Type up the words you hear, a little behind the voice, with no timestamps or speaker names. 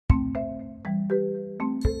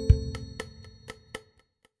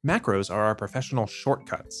Macros are our professional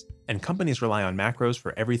shortcuts, and companies rely on macros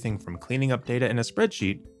for everything from cleaning up data in a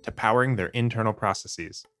spreadsheet to powering their internal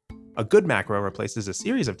processes. A good macro replaces a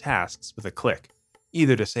series of tasks with a click,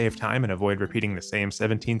 either to save time and avoid repeating the same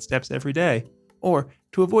 17 steps every day, or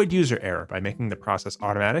to avoid user error by making the process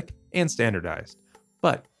automatic and standardized.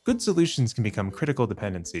 But good solutions can become critical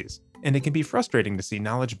dependencies, and it can be frustrating to see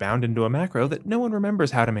knowledge bound into a macro that no one remembers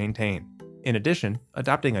how to maintain. In addition,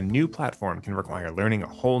 adopting a new platform can require learning a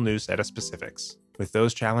whole new set of specifics. With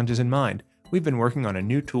those challenges in mind, we've been working on a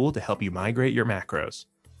new tool to help you migrate your macros.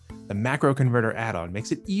 The Macro Converter Add-on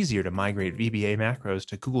makes it easier to migrate VBA macros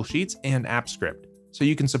to Google Sheets and AppScript, so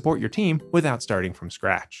you can support your team without starting from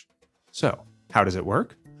scratch. So, how does it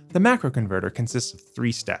work? The Macro Converter consists of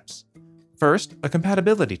 3 steps. First, a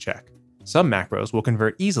compatibility check. Some macros will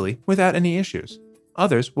convert easily without any issues.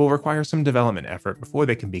 Others will require some development effort before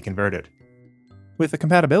they can be converted. With the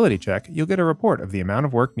compatibility check, you'll get a report of the amount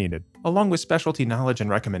of work needed, along with specialty knowledge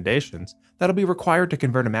and recommendations that'll be required to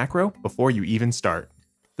convert a macro before you even start.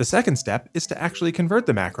 The second step is to actually convert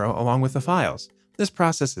the macro along with the files. This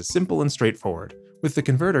process is simple and straightforward, with the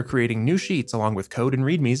converter creating new sheets along with code and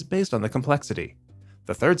readmes based on the complexity.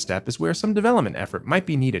 The third step is where some development effort might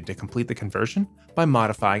be needed to complete the conversion by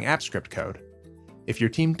modifying AppScript code. If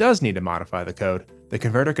your team does need to modify the code, the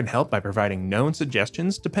converter can help by providing known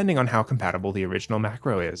suggestions depending on how compatible the original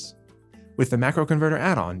macro is. With the Macro Converter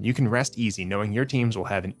Add-on, you can rest easy knowing your teams will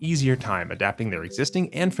have an easier time adapting their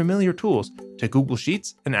existing and familiar tools to Google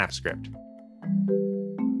Sheets and AppScript.